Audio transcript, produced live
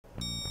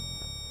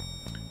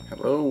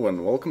Hello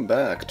and welcome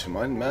back to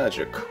my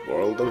magic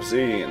world of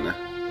XEEN.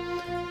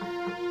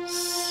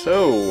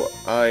 So,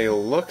 I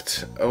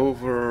looked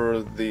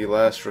over the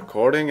last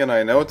recording and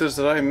I noticed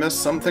that I missed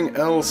something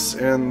else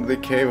in the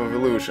Cave of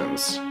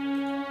Illusions.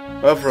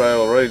 However, I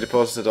already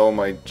deposited all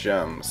my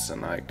gems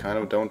and I kind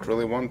of don't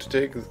really want to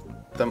take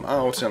them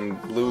out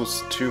and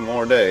lose 2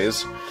 more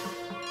days.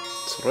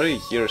 It's already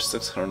year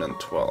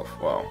 612,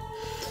 wow.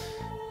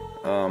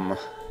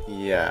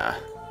 Yeah.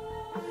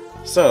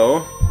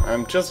 So,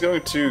 I'm just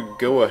going to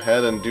go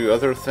ahead and do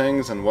other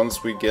things, and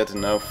once we get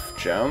enough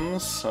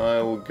gems,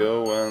 I'll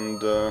go and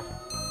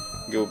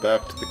go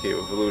back to the Cave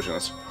of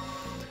Illusions.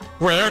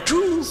 Where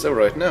to? So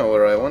right now,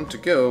 where I want to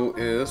go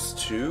is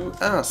to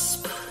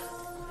Asp.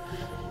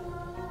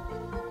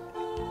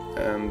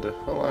 And,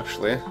 well,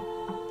 actually,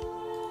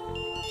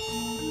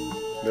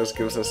 this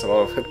gives us a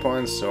lot of hit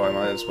points, so I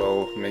might as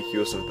well make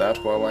use of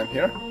that while I'm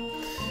here.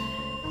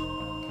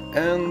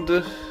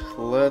 And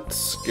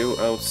let's go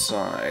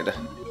outside.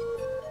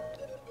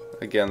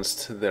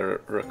 Against their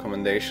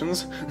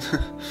recommendations.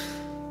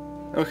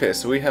 Okay,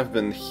 so we have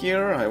been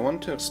here. I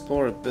want to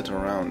explore a bit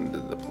around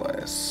the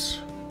place.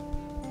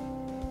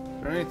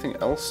 Is there anything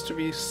else to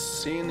be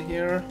seen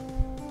here?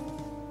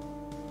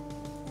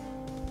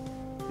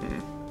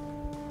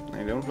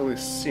 I don't really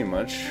see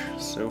much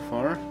so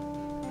far.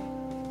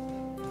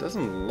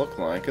 Doesn't look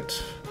like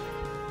it.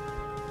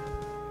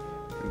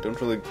 I don't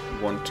really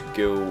want to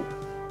go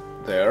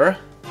there.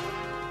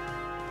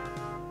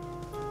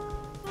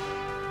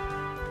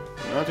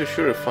 Not too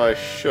sure if I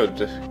should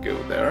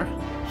go there.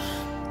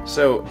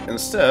 So,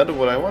 instead,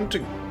 what I want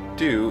to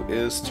do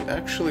is to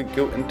actually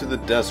go into the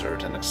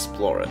desert and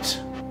explore it.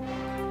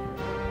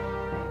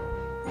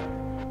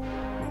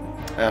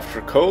 After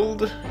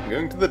cold,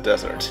 going to the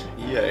desert.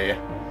 Yay.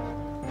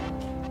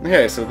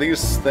 Okay, so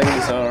these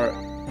things are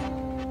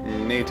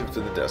native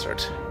to the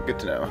desert. Good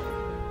to know.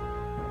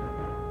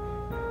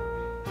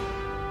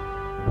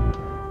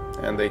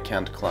 And they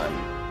can't climb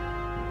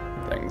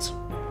things.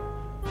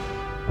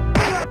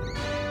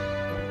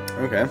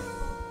 Okay.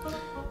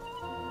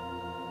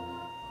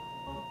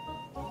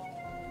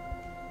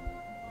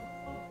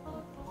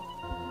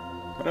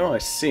 What am I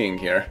seeing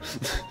here?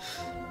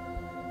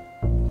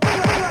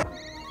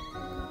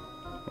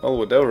 Well,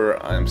 whatever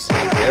I'm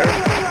seeing here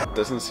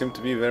doesn't seem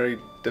to be very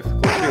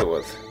difficult to deal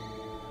with.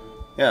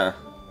 Yeah.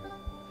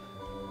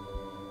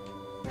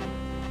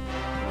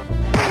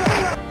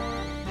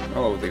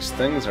 All of these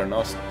things are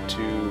not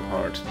too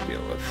hard to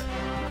deal with.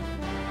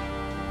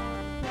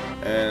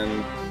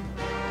 And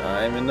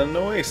I'm in an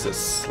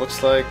oasis.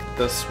 Looks like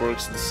this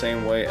works the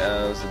same way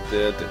as it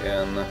did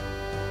in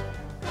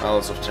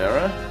Isles of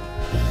Terra,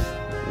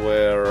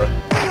 where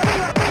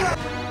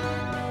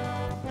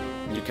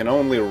you can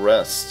only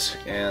rest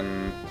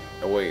in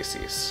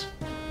oases.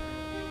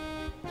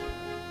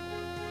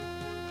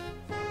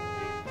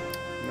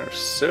 There's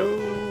so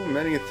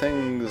many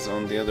things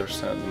on the other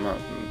side of the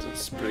mountains,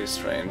 it's pretty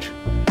strange.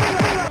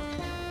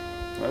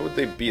 Why would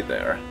they be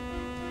there?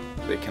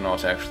 They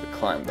cannot actually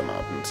climb the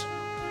mountains.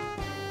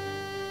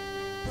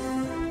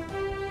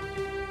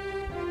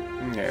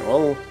 Okay,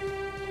 well...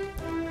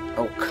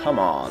 Oh, come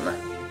on.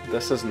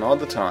 This is not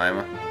the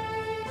time.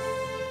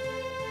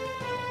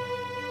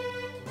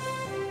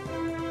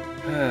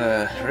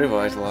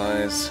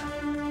 Revitalize.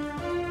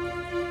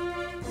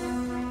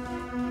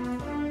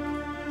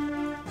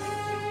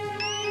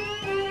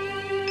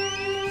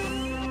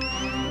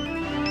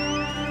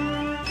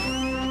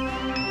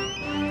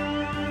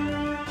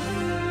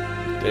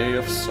 Day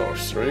of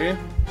Sorcery.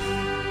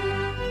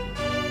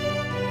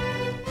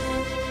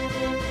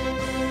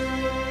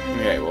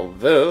 Okay, well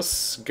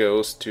this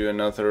goes to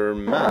another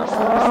map.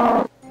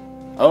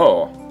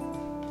 Oh.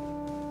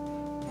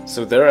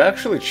 So there are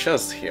actually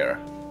chests here.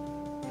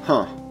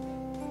 Huh.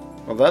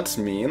 Well that's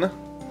mean.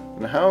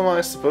 And how am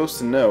I supposed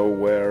to know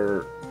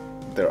where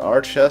there are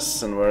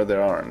chests and where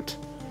there aren't?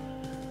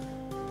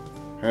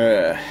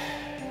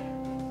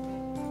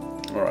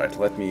 Alright,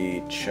 let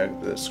me check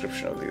the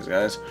description of these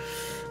guys.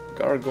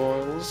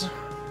 Gargoyles.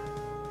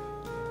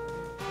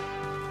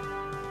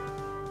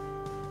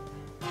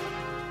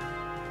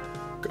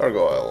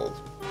 Gargoyle.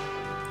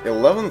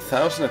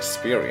 11,000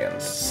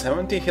 experience,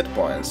 70 hit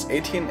points,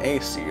 18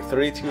 AC,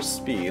 32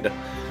 speed,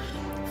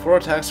 4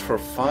 attacks for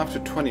 5 to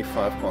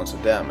 25 points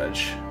of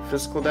damage.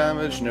 Physical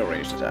damage, no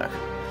ranged attack.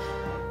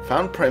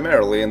 Found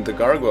primarily in the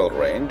gargoyle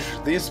range,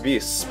 these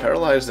beasts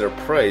paralyze their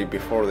prey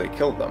before they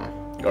kill them.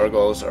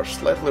 Gargoyles are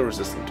slightly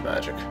resistant to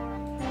magic.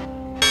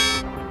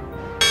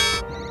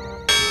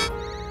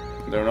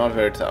 They're not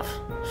very tough.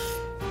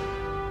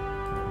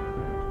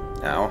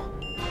 Ow.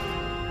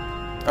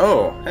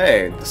 Oh,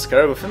 hey, the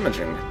Scarab of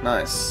Imaging.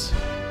 Nice.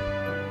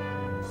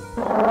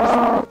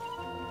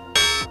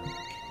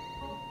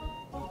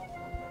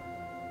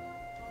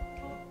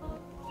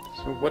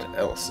 So what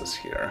else is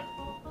here?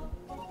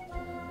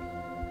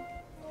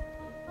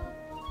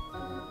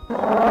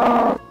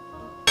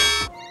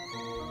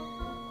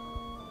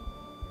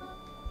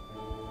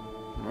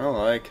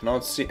 Well, I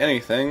cannot see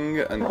anything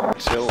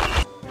until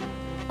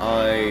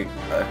I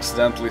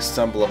accidentally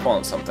stumble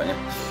upon something.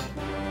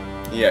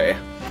 Yay.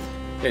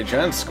 Okay,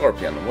 Giant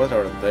Scorpion, what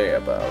are they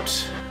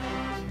about?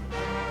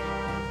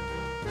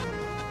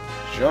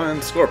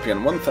 Giant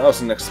Scorpion,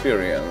 1000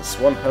 experience,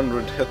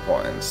 100 hit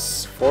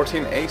points,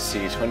 14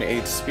 AC,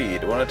 28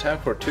 speed, 1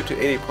 attack for 2 to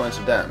 80 points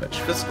of damage,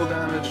 physical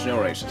damage,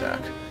 no range attack.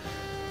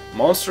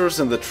 Monsters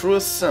in the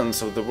truest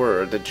sense of the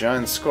word, the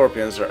giant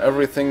scorpions are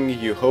everything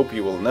you hope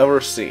you will never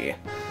see.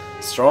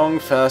 Strong,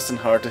 fast and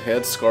hard to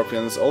hit,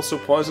 scorpions also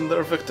poison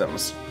their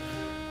victims.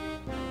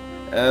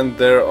 And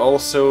they're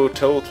also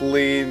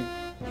totally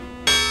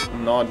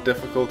not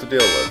difficult to deal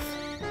with.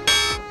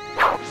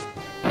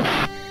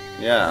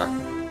 Yeah.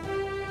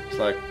 It's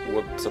like,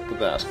 what's up with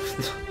that?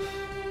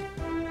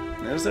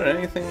 Is there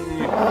anything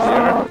here?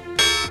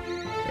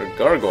 There are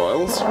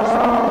gargoyles.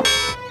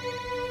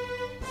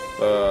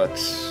 But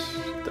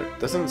there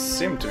doesn't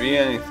seem to be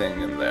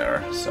anything in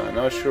there, so I'm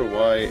not sure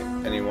why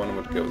anyone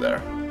would go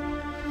there.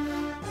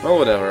 Well,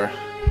 whatever.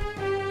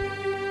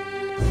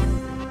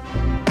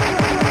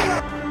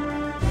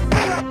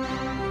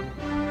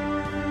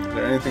 Is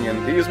there anything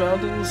in these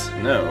mountains?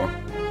 No.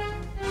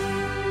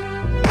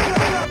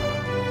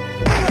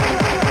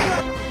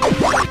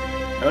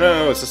 Oh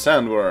no, it's a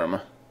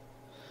sandworm.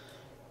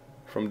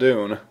 From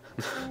Dune.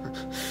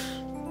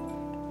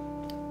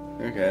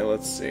 Okay,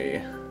 let's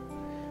see.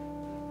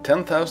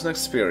 10,000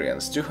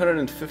 experience,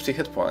 250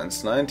 hit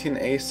points, 19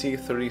 AC,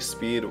 30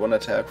 speed, 1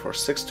 attack for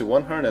 6 to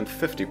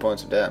 150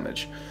 points of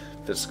damage.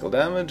 Physical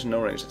damage,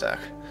 no range attack.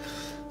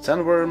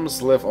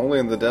 Sandworms live only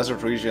in the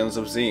desert regions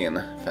of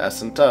XEEN.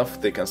 Fast and tough,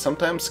 they can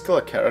sometimes kill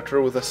a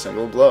character with a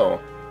single blow.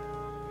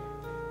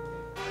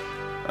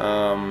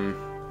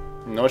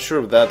 Not sure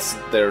if that's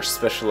their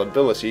special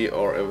ability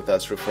or if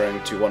that's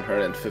referring to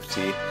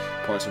 150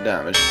 points of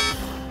damage.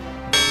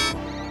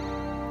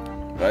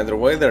 But either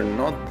way, they're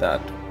not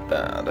that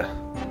bad.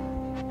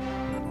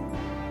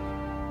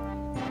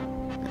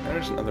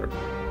 There's another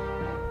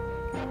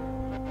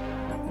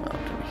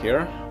mountain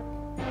here.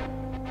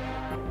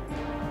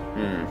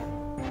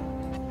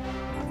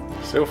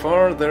 So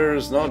far,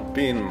 there's not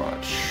been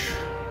much.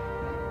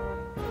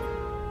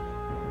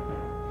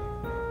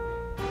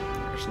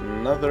 There's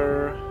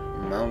another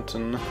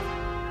mountain.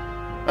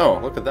 Oh,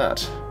 look at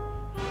that.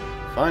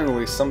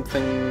 Finally,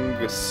 something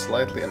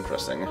slightly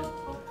interesting.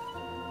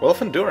 Well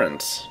of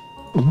Endurance.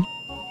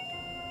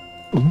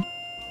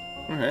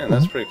 Okay,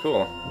 that's pretty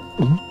cool.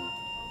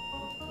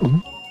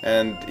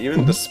 And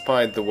even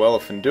despite the Well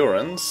of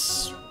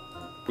Endurance,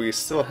 we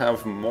still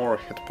have more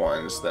hit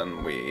points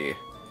than we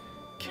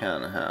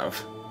can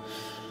have.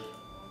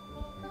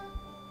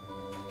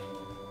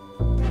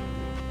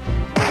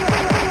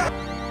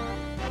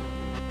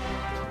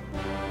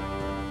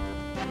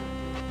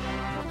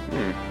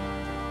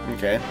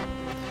 Okay.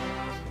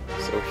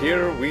 So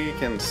here we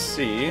can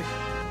see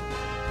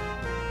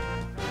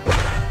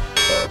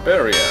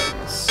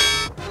barbarians.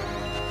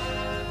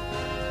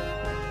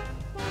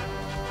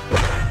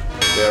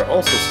 They're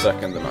also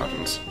stuck in the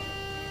mountains.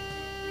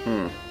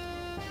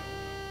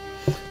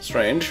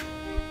 Strange.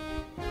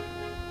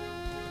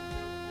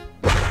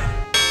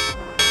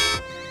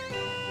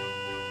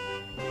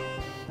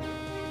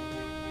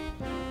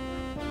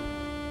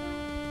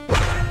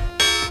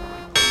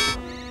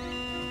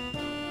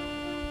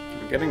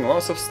 I'm getting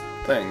lots of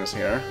things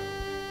here.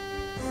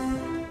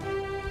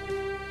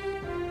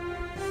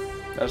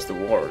 That's the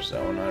war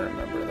zone, I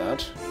remember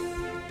that.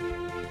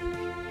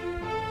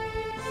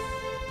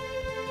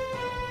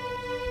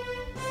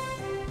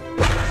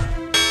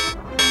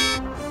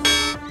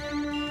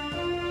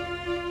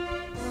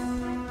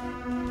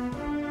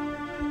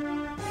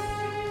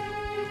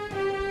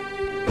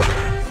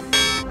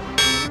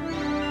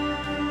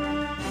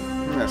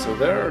 Yeah, so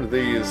there are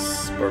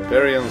these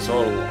barbarians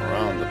all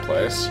around the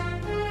place.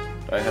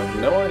 I have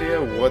no idea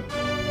what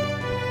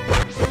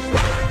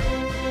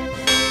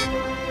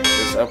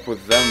is up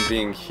with them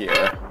being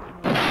here.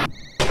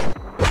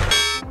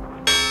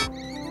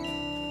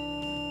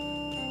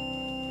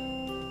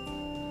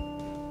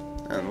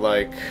 And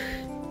like...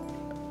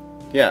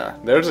 yeah,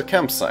 there's a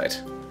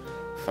campsite.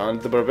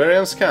 Found the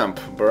barbarians' camp.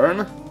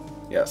 Burn?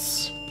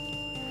 Yes.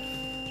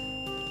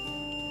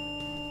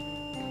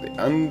 The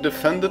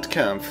undefended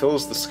camp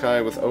fills the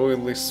sky with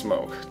oily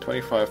smoke.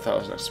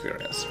 25,000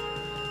 experience.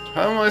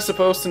 How am I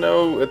supposed to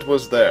know it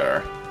was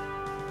there?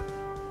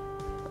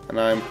 And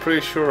I'm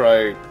pretty sure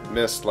I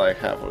missed like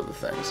half of the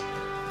things.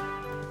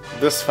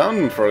 This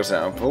fountain, for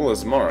example,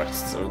 is marked,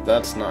 so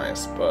that's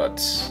nice,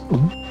 but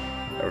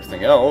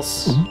everything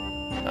else,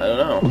 I don't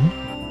know.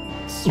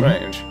 It's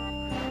strange.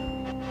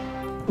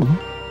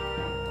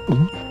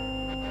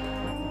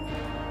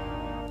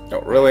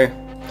 Oh, really?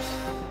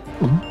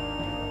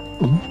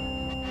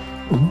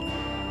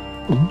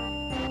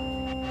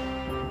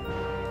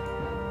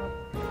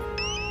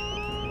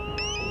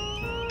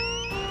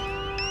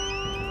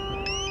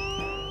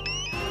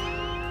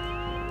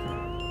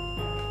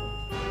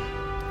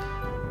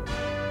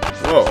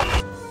 Whoa!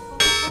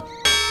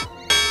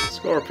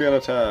 Scorpion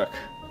attack!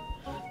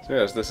 So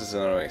yes, this is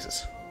an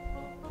oasis.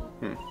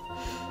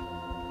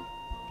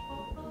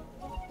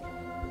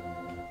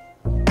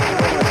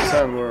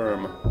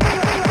 sandworm.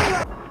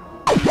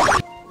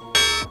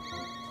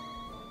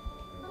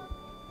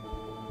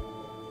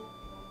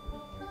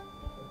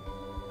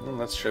 Well,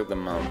 let's check the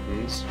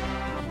mountains.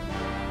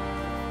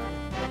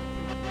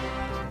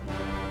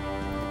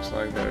 Looks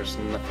like there's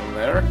nothing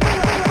there.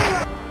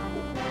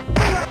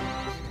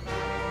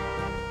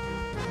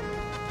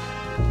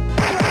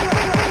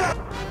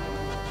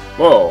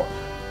 Whoa!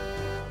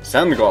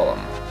 Sand Golem.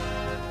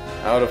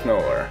 Out of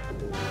nowhere.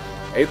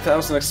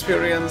 8,000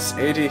 experience,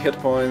 80 hit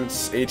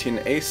points, 18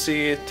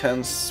 AC,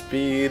 10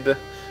 speed,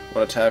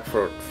 1 attack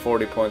for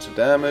 40 points of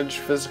damage,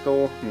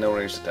 physical, no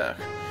ranged attack.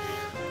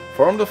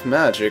 Formed of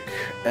magic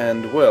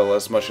and will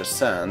as much as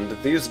sand,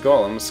 these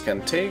golems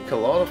can take a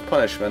lot of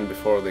punishment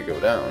before they go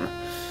down.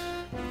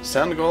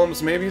 Sand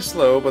golems may be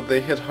slow, but they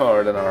hit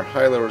hard and are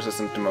highly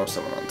resistant to most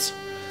elements.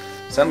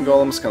 Sand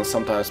golems can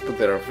sometimes put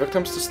their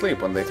victims to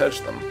sleep when they touch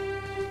them.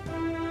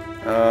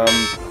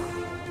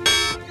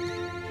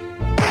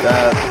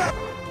 That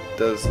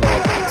does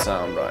not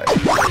sound right.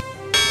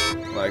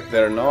 Like,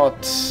 they're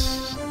not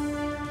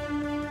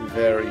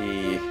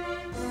very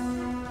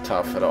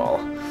tough at all.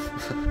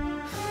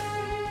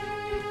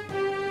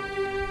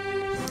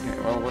 Okay,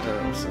 well, what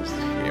else is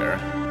here?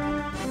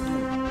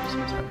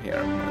 Since I'm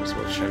here, might as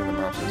well check the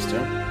mountains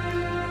too.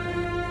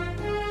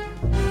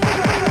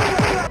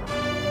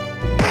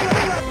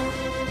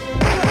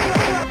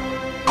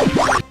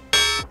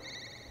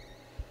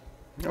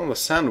 Well, the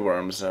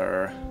sandworms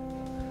are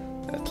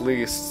at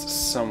least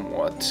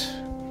somewhat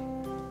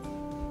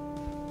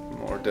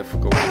more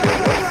difficult to deal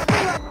with.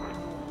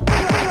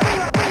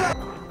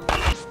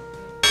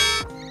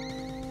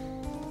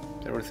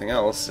 Everything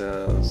else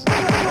is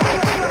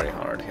not very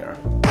hard here.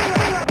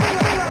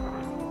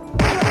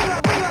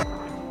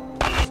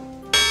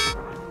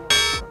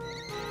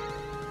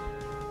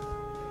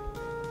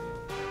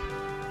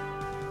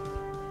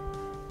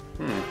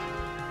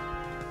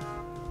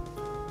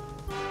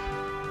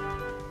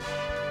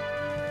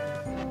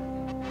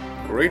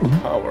 Great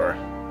power.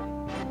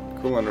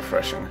 Cool and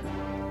refreshing.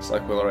 It's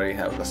like we'll already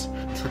have this.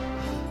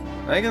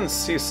 I can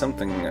see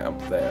something up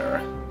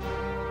there.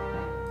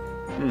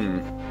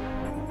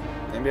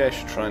 Maybe I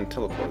should try and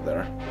teleport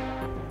there.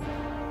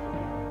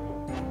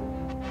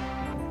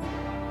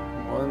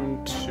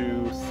 1,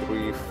 2,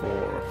 3,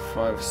 4,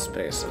 5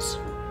 spaces.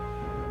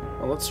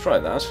 Well, let's try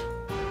that.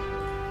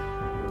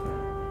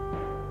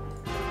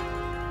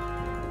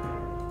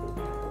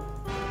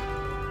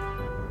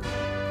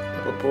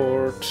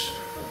 Teleport.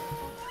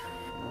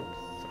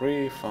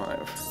 3,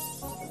 5.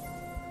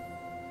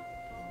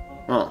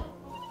 Oh.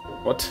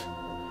 What?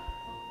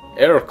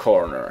 Air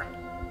corner.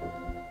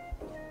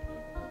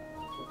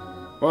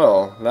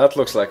 Well, that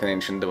looks like an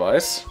ancient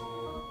device.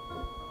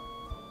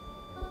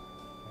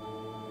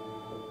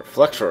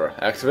 Reflector,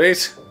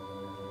 activate?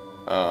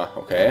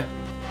 Okay.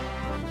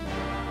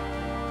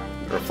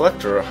 The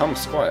reflector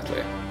hums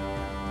quietly.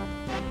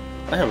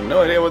 I have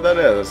no idea what that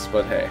is,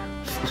 but hey.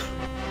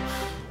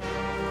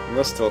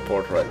 Let's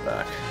teleport right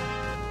back.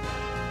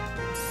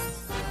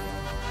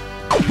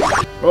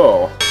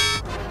 Whoa.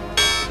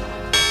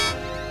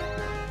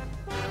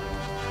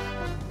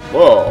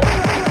 Whoa.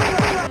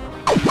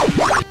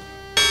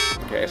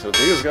 Okay, so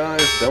these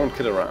guys don't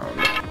kid around.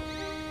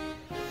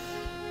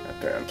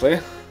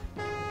 Apparently.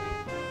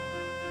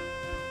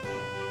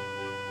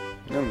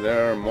 And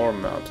there are more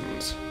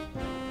mountains.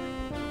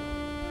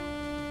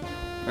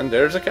 And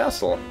there's a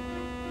castle.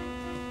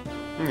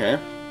 Okay.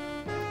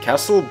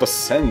 Castle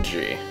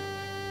Basenji.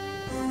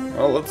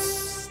 Well,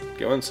 let's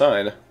go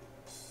inside.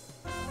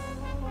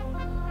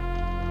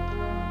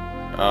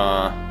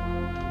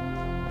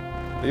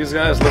 These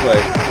guys look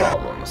like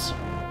problems.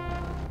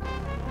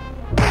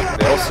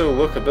 They also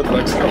look a bit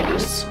like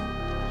zombies.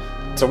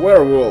 It's a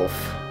werewolf.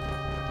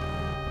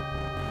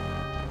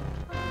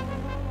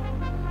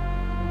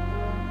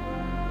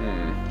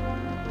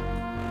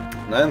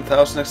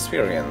 9,000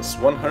 experience,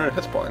 100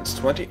 hit points,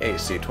 20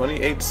 AC,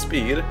 28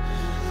 speed,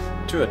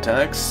 2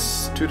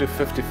 attacks, 2 to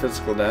 50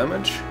 physical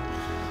damage.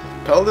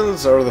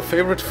 Paladins are the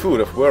favorite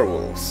food of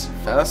werewolves.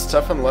 Fast,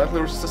 tough, and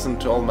lightly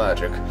resistant to all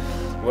magic.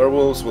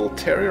 Werewolves will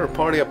tear your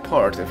party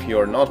apart if you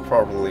are not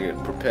properly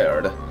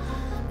prepared.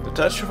 The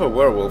touch of a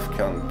werewolf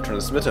can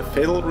transmit a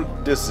fatal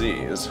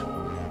disease.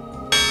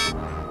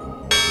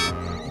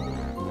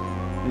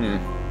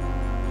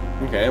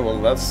 Okay, well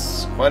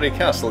that's quite a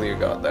castle you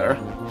got there.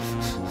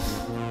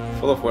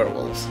 Full of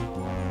werewolves.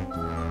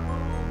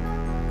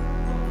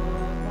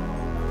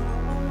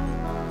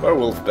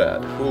 Werewolf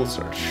bed. Full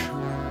search.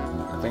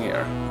 Nothing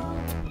here.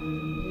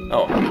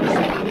 Oh.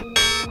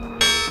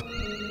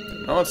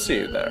 Did not see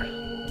you there.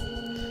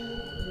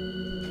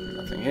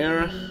 Nothing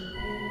here.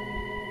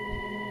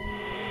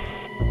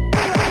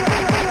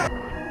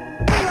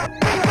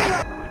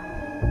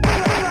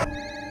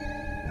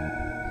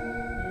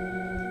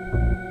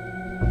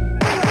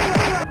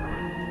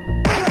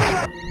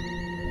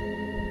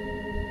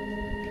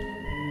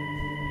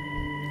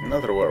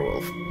 Another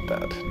werewolf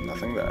bed.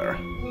 Nothing there.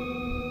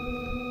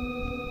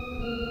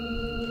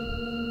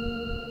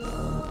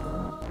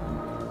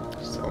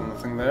 Still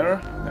nothing there.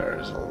 There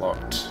is a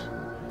locked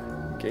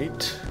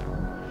gate.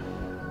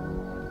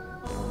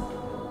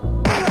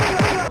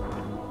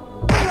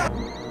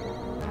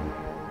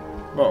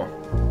 Whoa.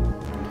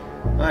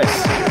 I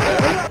see you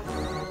there.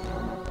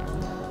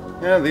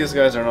 Yeah, these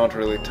guys are not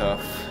really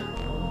tough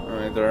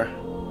either.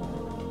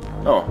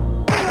 Oh,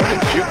 where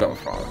did you come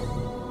from?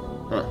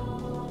 Huh.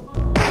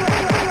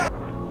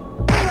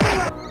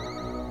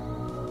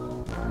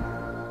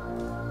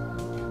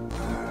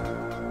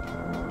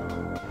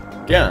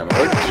 Again,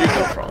 where did you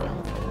come from?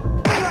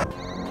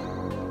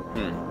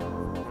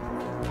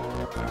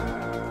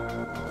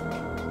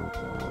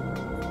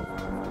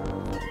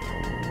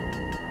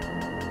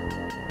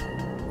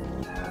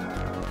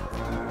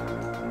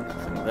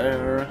 Nothing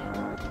there.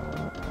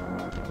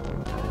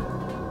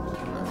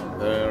 Nothing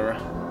there.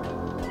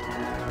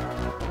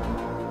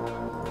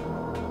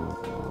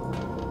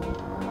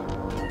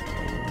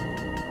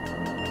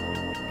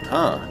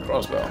 Ah,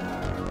 crossbow.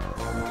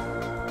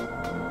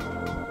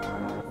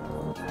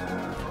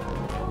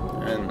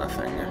 And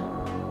nothing.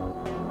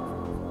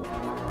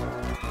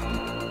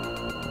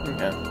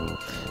 Okay.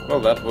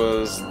 Well, that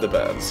was the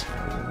beds.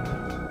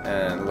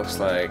 And looks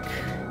like,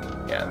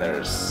 yeah,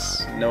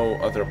 there's no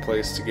other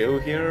place to go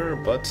here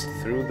but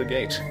through the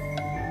gate.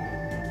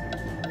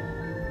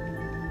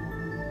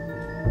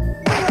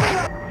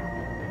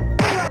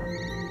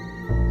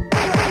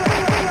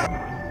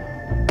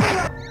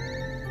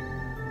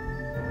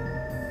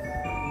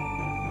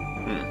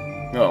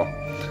 Well,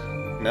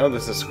 now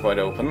this is quite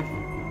open.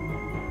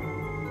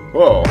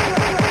 Whoa!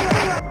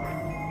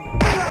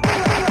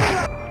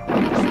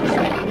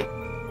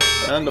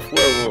 Band of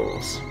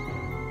werewolves.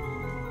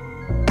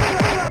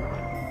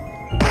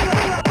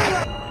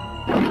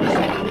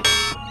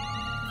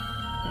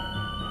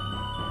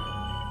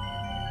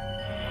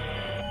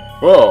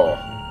 Whoa!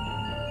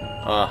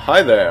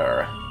 Hi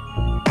there.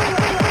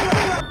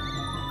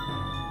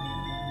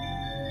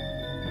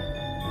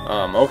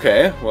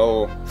 Okay,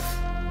 well,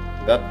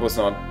 that was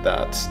not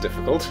that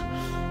difficult.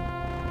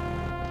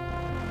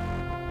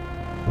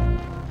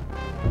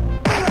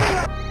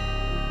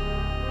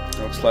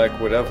 Looks like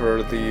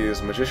whatever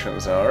these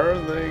magicians are,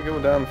 they go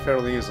down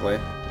fairly easily.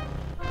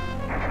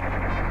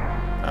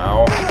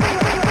 Ow.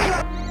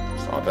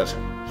 Stop it.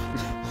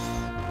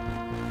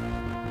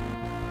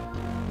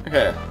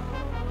 Okay.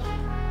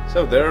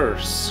 So there are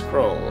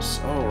scrolls.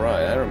 Oh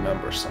right, I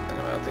remember something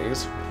about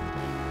these.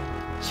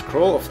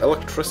 Scroll of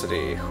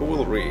electricity. Who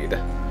will read?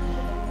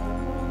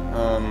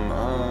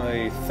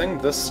 I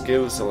think this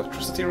gives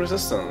electricity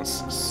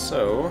resistance,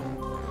 so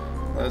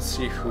let's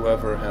see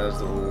whoever has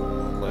the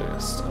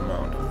lowest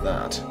amount of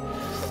that.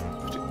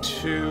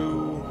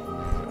 52,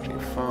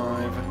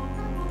 35,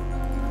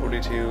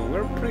 42.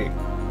 We're pretty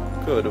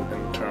good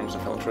in terms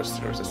of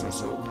electricity resistance,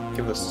 so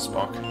give this to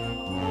Spock.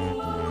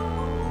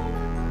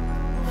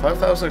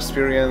 5,000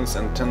 experience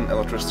and 10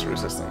 electricity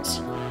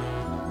resistance.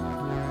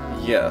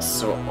 Yes,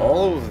 so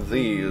all of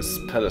these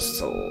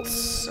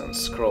pedestals and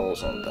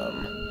scrolls on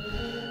them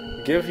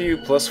give you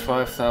plus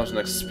 5,000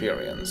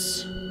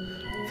 experience.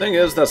 Thing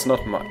is, that's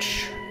not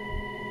much.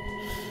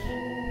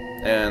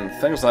 And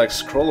things like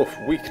Scroll of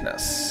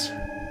Weakness,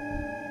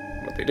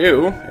 what they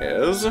do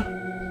is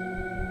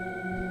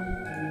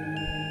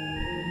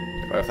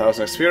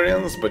 5,000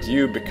 experience, but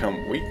you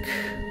become weak.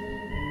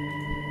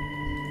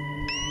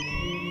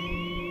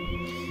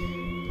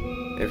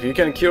 If you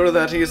can cure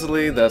that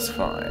easily, that's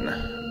fine.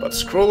 But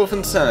Scroll of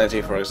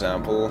Insanity, for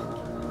example,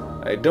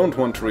 I don't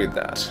want to read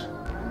that.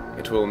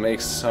 It will make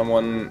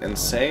someone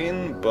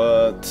insane,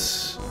 but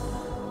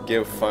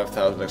give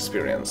 5,000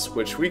 experience,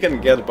 which we can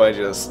get by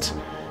just...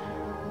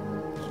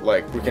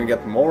 like, we can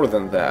get more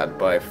than that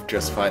by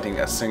just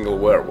fighting a single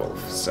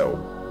werewolf, so...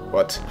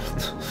 what?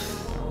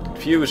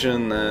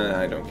 Confusion,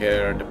 I don't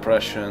care.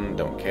 Depression,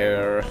 don't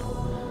care.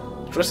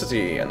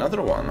 Electricity,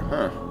 another one,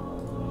 huh?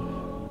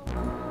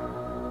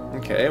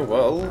 Okay,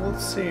 well,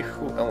 let's see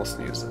who else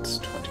needs it.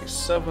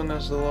 27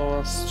 is the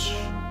lowest.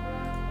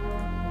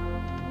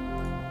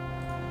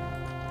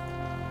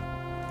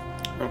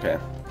 Okay.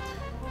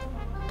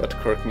 But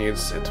Kirk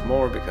needs it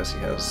more because he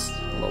has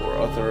lower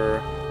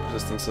other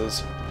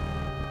resistances.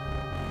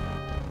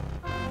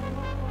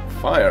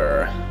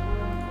 Fire.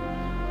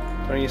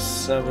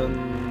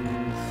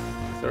 37,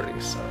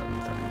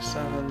 37,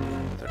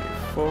 37,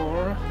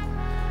 34,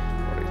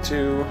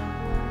 42,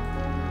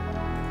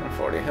 and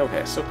 40.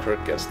 Okay, so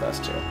Kirk gets that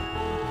too.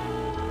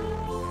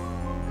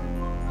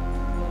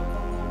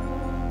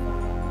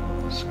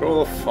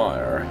 Scroll of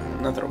Fire,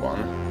 another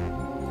one.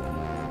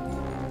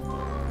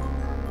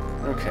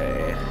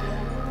 Okay.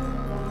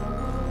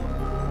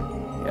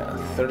 Yeah,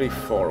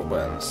 34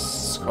 wins.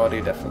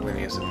 Scotty definitely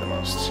needs it the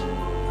most.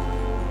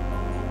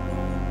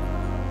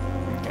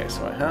 Okay,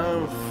 so I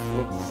have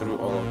looked through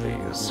all of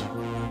these.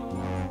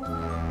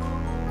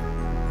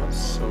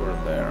 What's over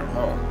there?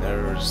 Oh,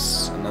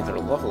 there's another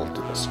level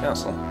to this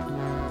castle.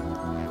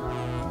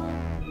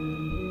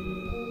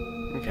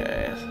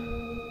 Okay.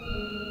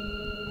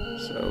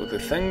 So the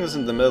things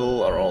in the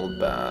middle are all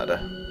bad.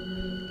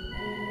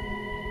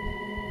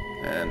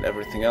 And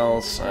everything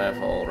else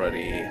I've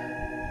already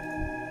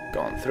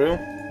gone through.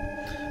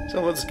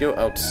 So let's go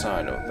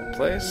outside of the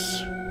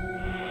place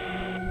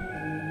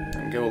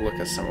and go look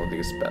at some of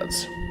these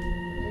beds.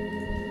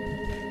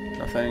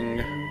 Nothing.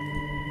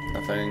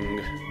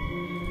 Nothing.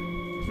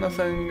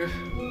 Nothing.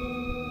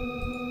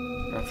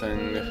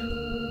 Nothing.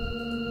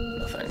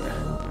 Nothing.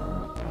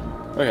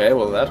 Okay,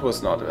 well that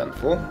was not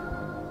eventful.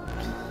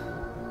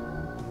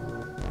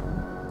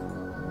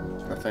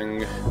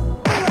 Nothing.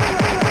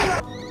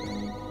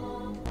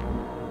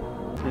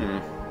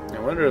 I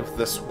wonder if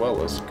this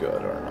well is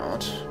good or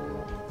not.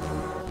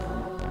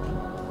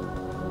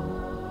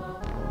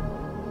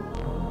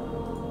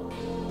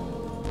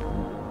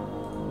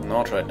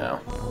 Not right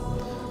now.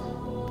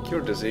 Cure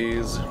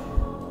disease.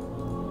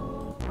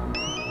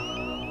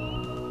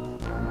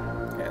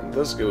 And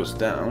this goes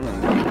down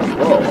and...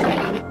 Whoa!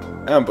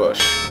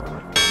 Ambush!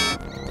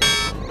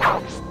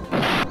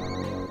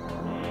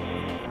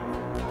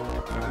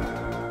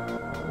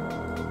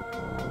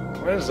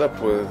 What is up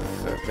with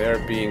there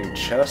being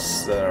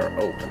chests that are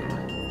open?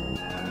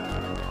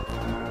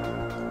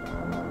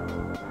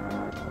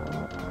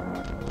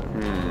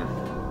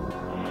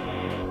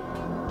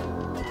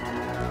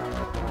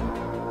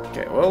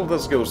 Okay, well,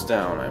 this goes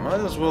down. I might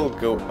as well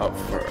go up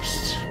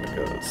first,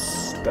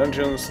 because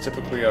dungeons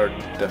typically are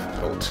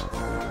difficult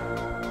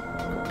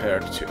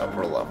compared to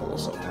upper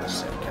levels of the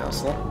same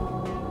castle.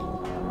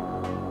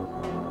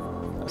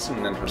 That's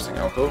an interesting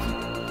alcove.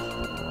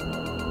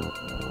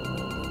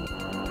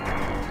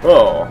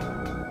 Oh!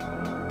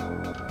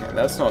 Yeah,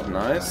 that's not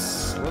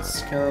nice.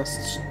 Let's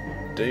cast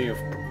Day of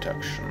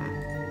Protection.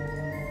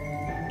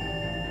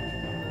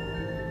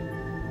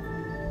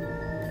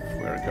 If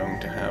we're going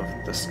to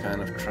have this kind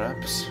of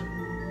traps.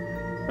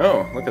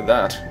 Oh, look at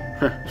that.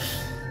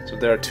 So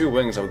there are two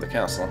wings of the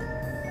castle.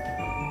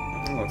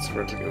 Let's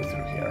try to go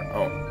through here.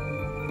 Oh,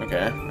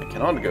 okay. I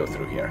cannot go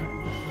through here.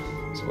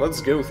 So let's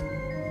go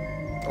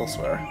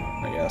elsewhere,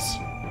 I guess.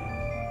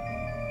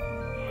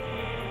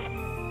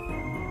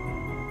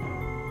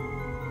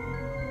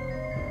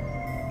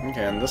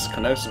 Okay, and this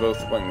connects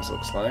both wings,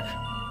 looks like.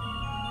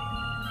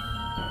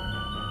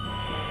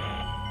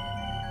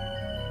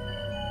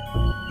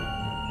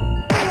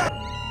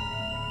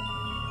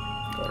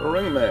 Got a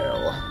ring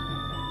mail.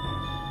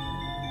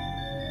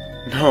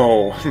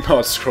 No,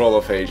 not Scroll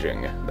of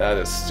Aging. That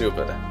is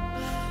stupid.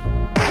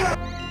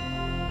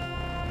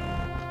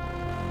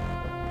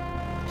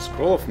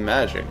 Scroll of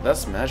Magic.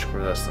 That's magic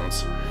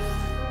resistance.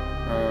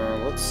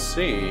 Let's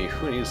see.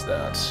 Who needs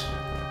that?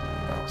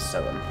 Oh,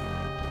 7.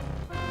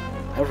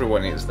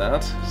 Everyone needs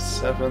that.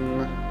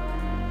 7,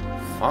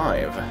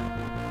 5.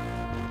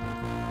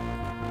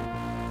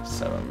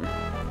 7.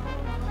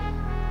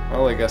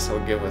 Well, I guess I'll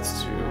give it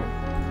to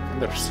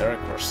either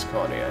Sarek or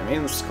Scotty. I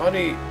mean,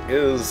 Scotty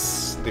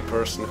is the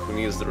person who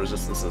needs the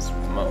resistances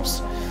the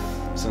most,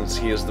 since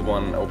he is the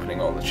one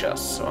opening all the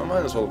chests, so I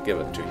might as well give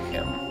it to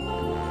him.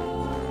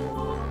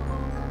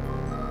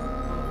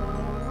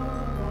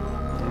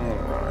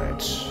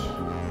 Alright.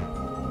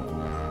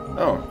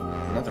 Oh,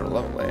 another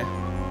lovely.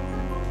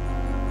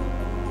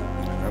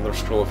 Another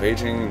Scroll of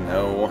Aging?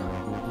 No.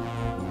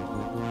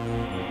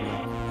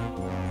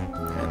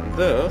 And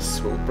this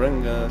will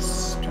bring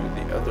us to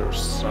the other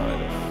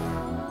side of...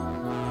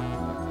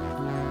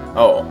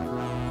 Oh.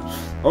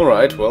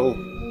 Alright, well...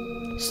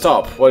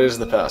 Stop! What is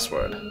the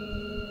password?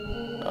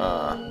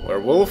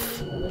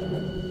 Werewolf?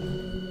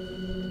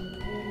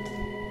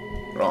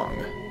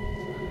 Wrong.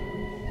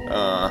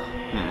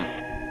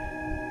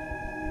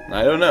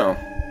 I don't know.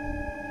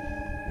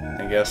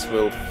 I guess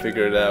we'll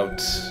figure it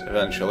out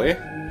eventually.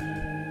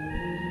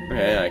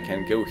 Okay, I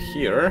can go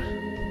here.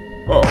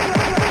 Oh.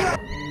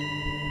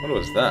 What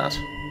was that?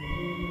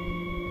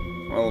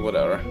 Well,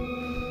 whatever.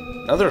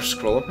 Another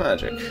Scroll of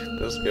Magic.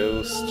 This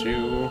goes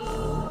to...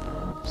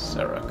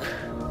 Sarek.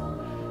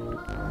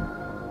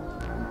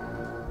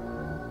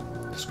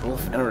 Scroll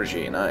of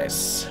Energy,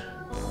 nice.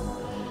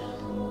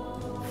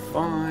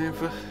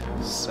 5,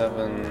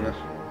 7...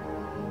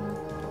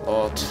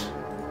 Lot...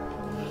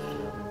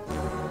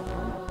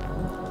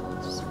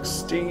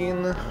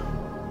 16...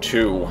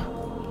 2.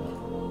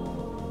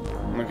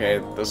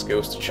 Okay, this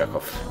goes to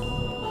Chekhov.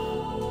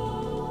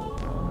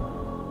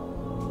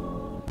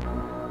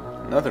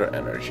 Another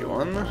energy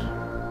one.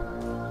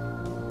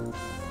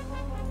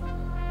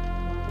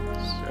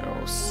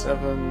 So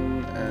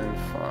 7 and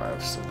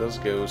 5. So this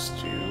goes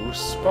to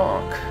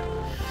Spock.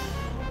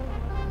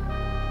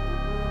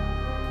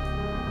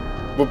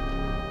 Whoop.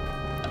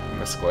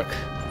 Misclick.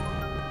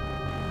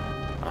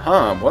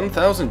 Aha,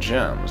 1,000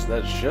 gems.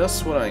 That's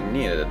just what I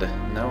needed.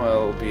 Now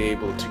I'll be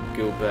able to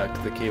go back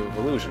to the Cave of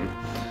Illusion.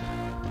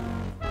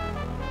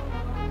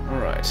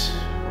 Alright,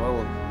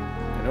 well,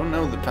 I don't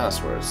know the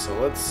password, so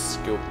let's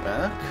go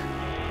back.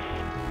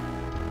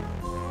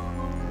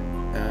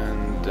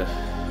 And,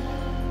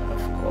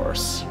 of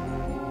course...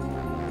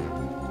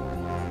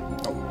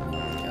 Oh,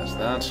 cast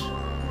that.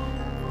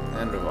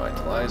 And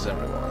revitalize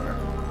everyone.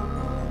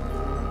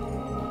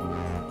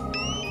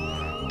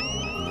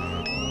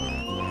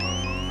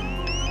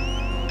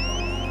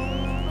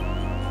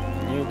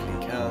 You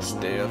can cast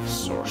Day of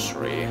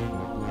Sorcery.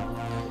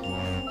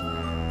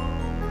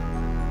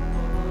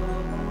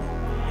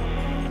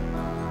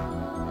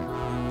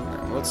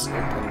 let's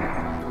open...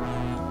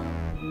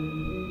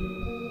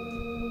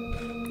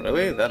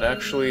 Really? That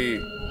actually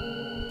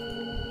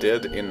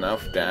did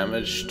enough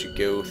damage to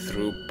go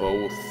through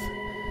both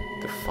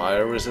the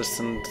fire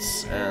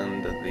resistance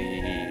and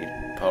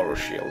the power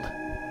shield.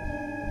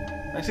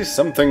 I see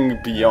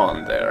something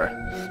beyond there.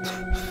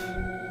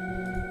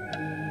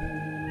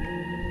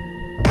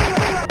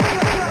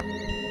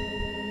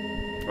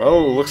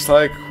 Well, looks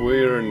like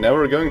we're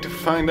never going to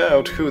find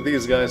out who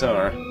these guys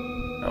are.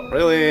 Oh,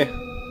 really?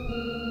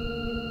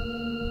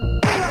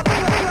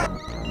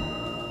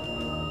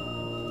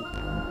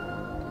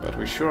 But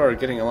we sure are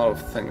getting a lot of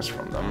things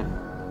from them.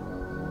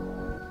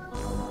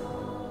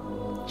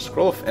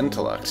 Scroll of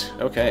Intellect.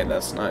 Okay,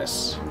 that's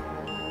nice.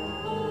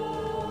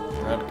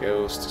 That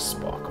goes to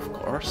Spock, of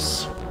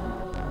course.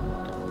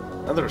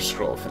 Another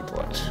Scroll of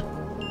Intellect.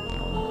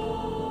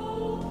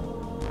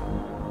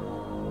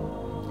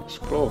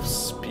 Scroll of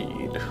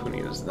Speed. Who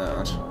needs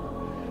that?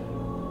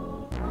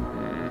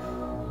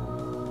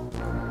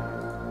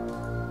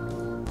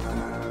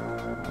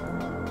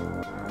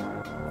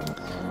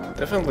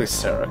 Definitely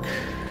Sarek.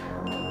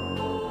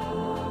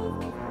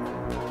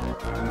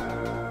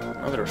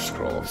 Another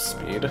Scroll of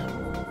Speed.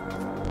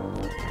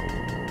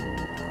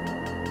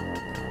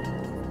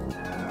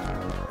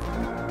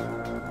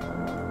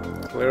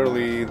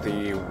 Clearly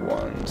the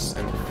ones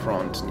in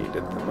front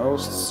needed the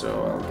most,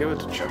 so I'll give it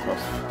to Chekhov.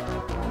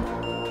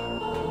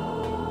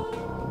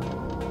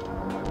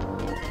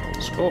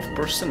 Scroll of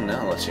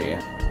Personality.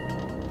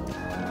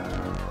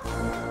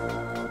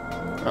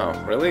 Oh,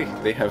 really?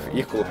 They have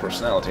equal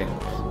personality.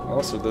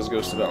 Well, so this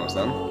goes to balance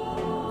then.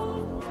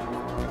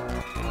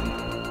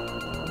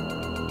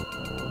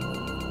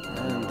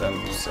 And then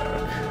to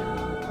Sarek.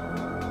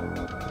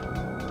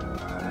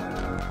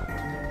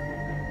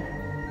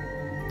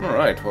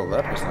 Alright, well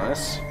that was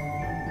nice.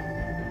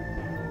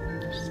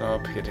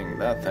 Stop hitting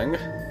that thing.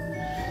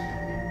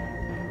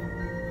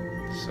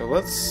 So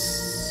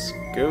let's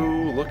go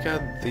look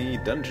at the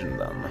dungeon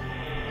then.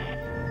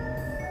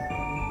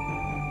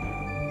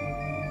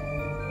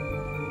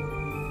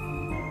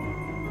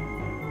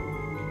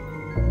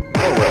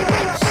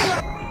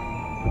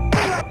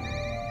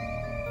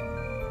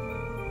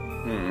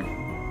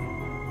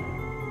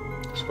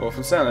 Scroll of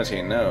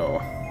Insanity,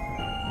 no.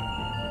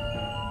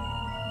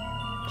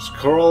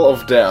 Scroll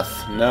of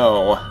Death,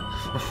 no.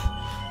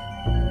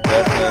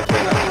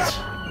 Definitely not.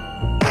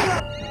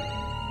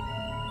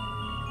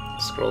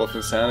 Scroll of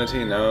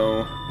Insanity,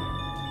 no.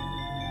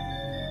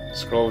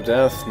 Scroll of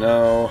Death,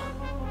 no.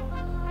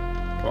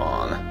 Come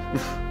on.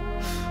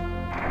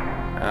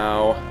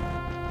 Ow.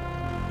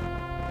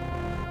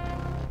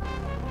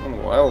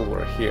 And while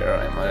we're here,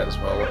 I might as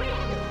well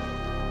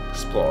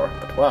explore.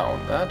 But wow,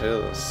 that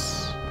is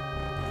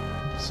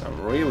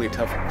some really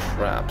tough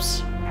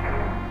traps.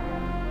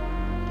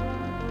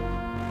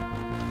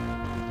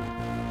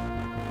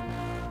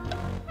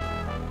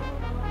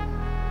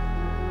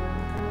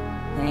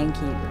 Thank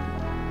you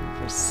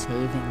for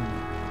saving me.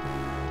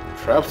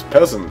 Trapped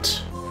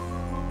peasant.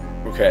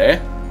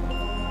 Okay.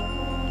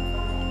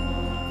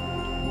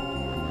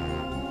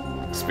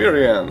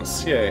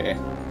 Experience, yay.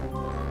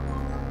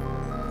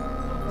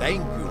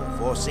 Thank you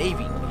for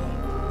saving me.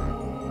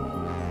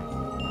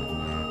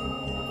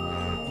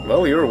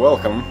 Well, you're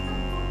welcome.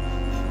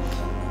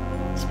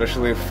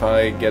 Especially if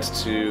I get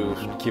to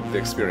keep the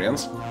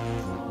experience.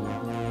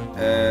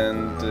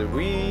 And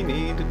we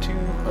need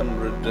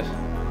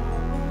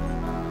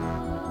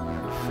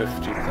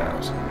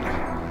 250,000.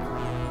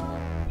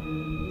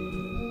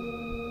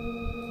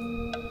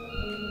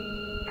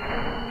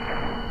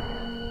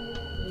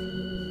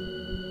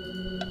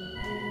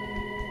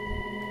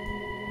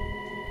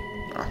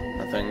 Ah,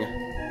 nothing.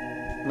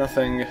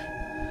 Nothing.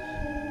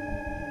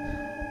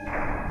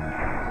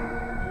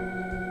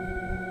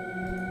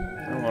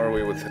 How are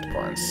we with hit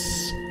points?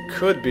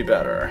 Could be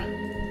better.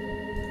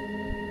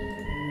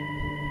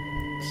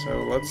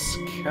 So let's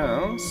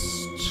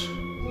cast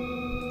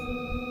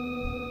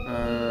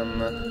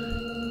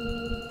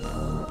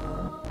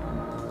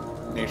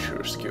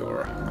Nature's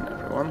Cure on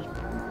everyone.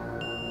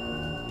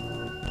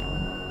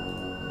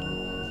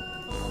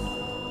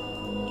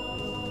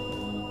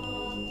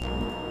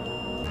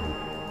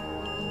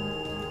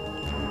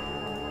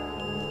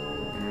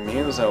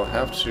 Means I'll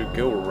have to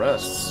go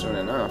rest soon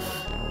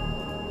enough.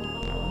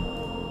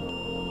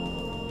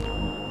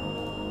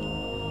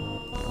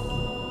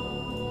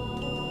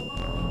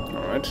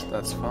 Alright,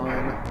 that's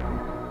fine.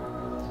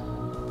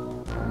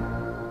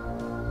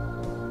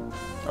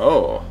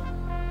 Oh.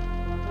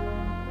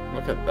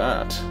 Look at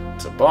that.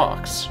 It's a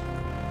box.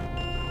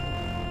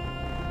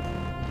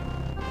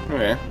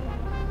 Okay.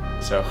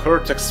 It's a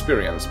hurt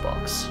experience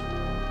box.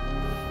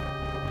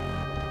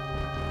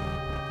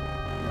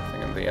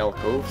 Nothing in the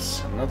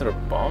alcoves. Another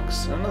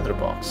box. Another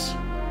box.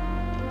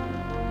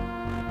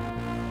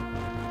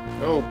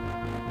 Well,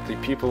 the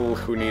people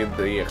who need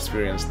the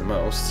experience the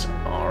most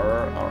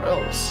are our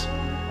elves.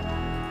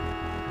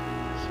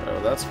 So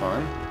that's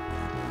fine.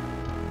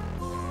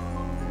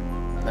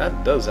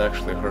 That does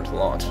actually hurt a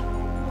lot.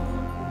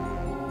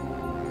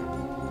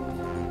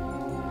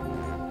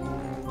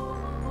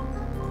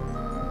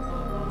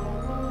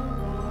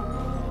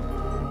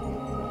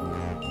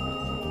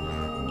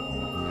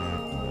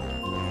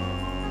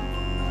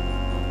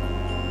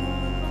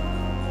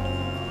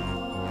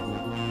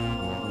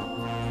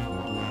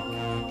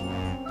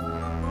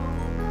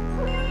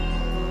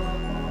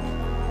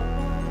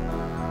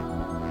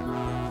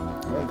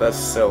 that's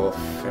still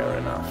fair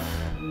enough.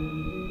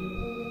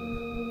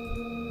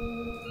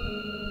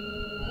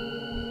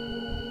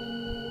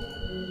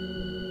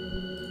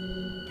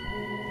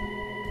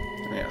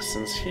 Yeah,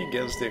 since he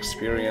gets the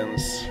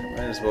experience,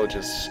 might as well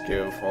just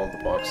give all the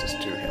boxes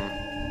to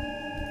him.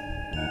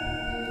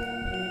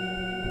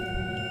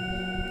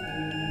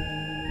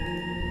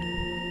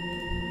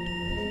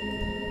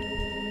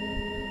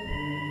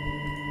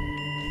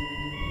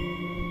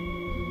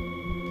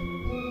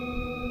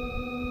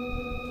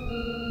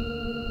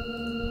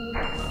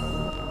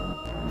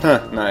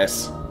 Huh,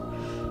 nice.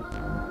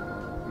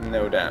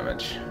 No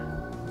damage.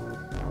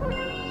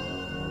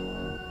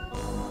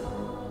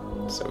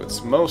 So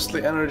it's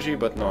mostly energy,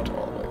 but not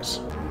always.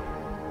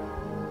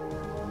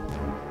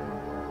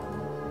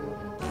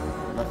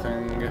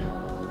 Nothing.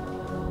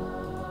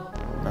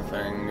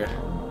 Nothing.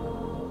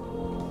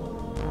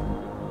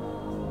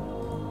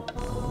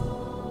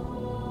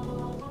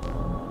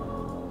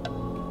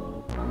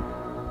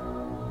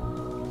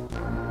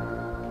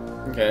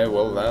 Okay,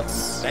 well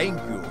that's... Thank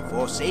you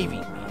for saving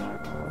me.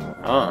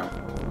 Ah.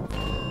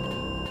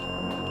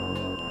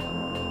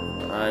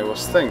 I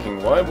was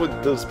thinking, why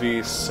would this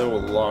be so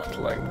locked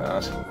like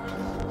that?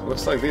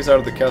 Looks like these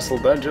are the castle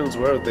dungeons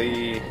where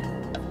they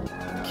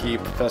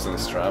keep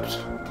peasants trapped.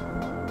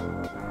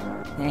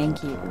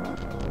 Thank you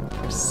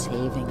for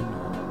saving me.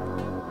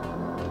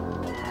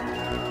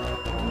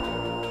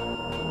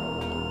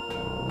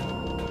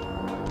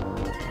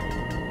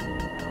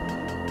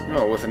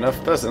 Well, with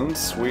enough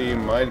peasants, we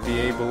might be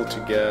able to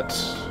get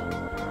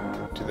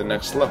to the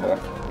next level.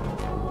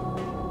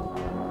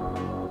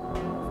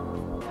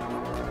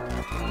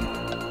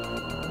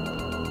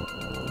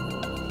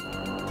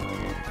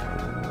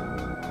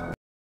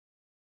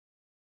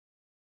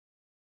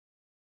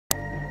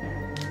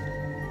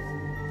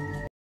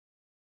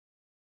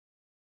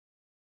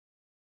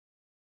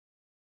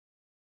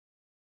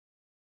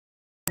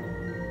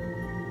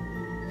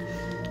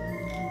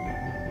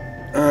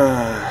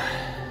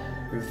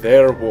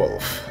 Their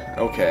wolf.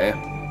 Okay.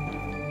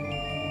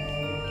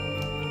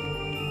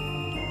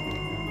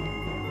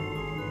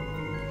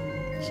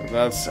 So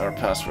that's our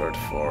password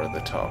for the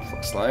top,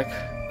 looks like.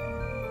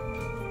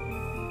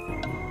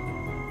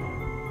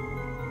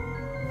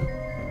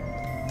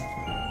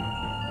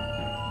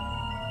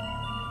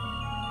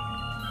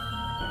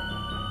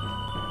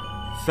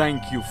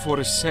 Thank you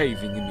for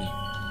saving me.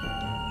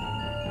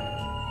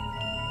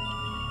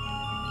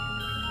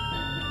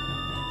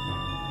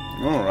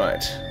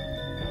 Alright.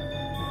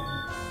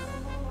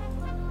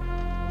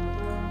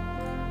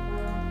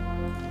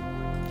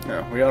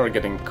 Yeah, we are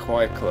getting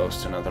quite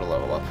close to another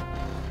level up.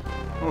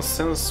 Well,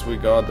 since we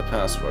got the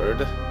password,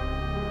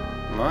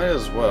 might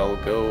as well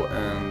go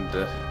and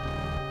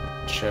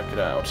check it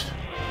out.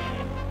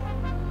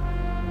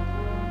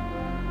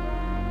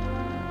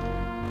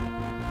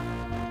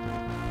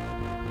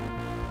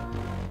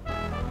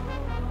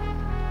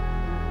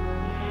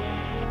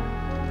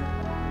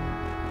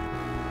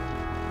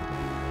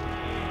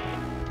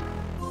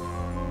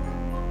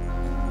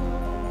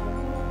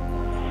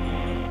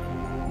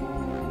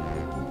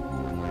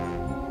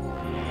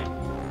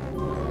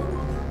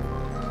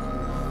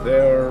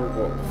 Their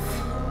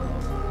wolf.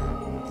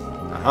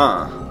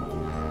 Aha.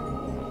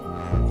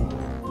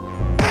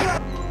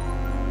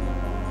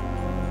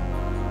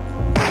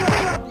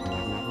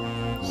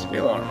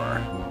 Scale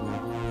armor.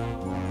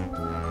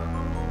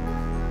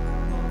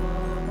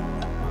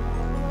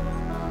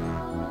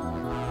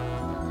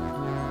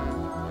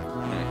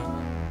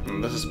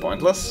 This is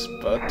pointless,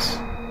 but...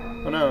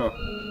 oh no,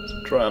 it's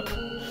a trap.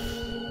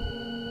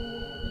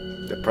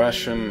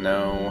 Depression,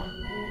 no.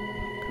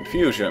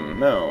 Confusion,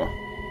 no.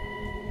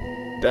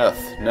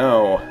 Death,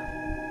 no.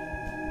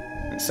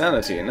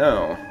 Insanity,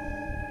 no.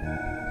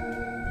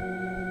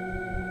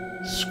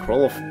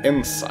 Scroll of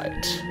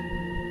Insight.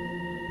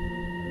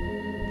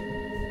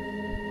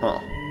 Huh.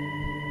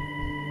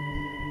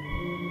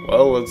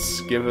 Well,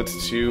 let's give it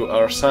to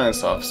our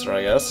science officer,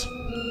 I guess.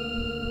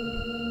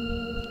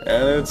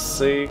 And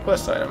it's a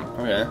quest item,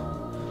 okay.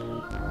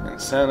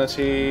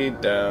 Insanity,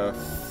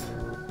 death,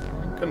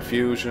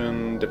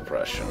 confusion,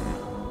 depression.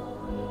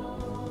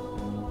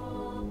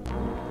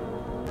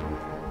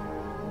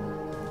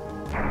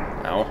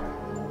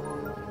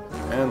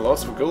 And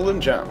lots of golden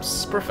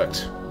gems.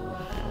 Perfect.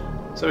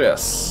 So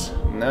yes,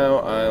 now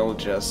I'll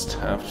just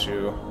have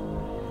to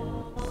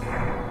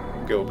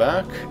go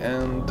back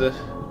and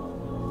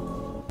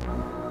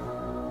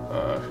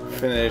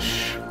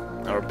finish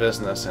our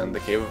business in the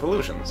Cave of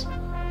Illusions.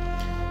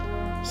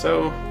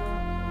 So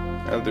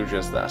I'll do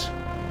just that.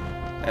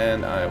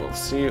 And I will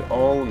see you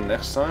all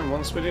next time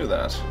once we do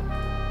that.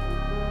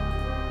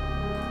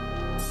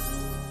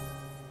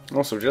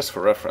 Also, just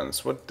for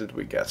reference, what did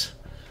we get?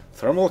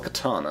 Thermal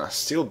Katana,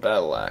 Steel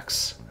Battle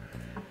Axe,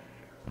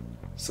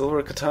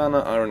 Silver Katana,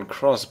 Iron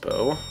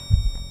Crossbow,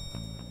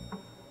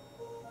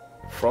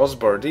 Frost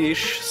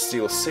Bardiche,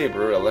 Steel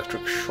Saber,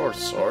 Electric Short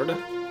Sword,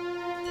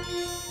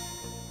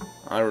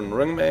 Iron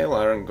Ringmail,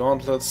 Iron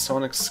Gauntlet,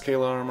 Sonic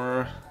Scale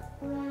Armor,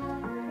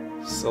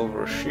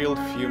 Silver Shield,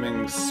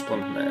 Fuming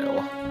Splint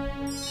Mail,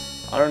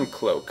 Iron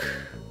Cloak.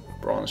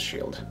 Bronze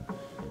Shield.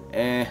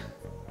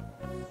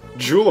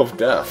 Jewel of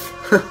Death.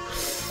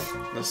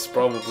 That's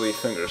probably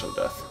Fingers of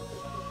Death.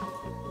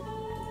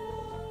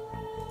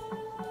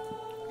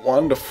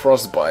 Wand of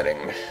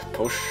Frostbiting.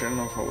 Potion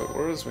of Holy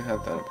Words. We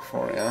had that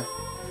before, yeah.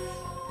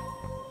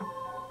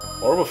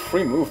 Orb of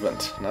Free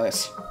Movement.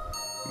 Nice.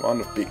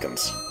 Wand of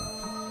Beacons.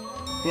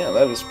 Yeah,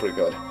 that is pretty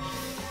good.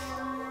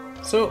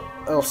 So,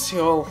 I'll see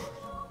you all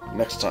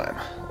next time.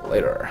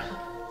 Later.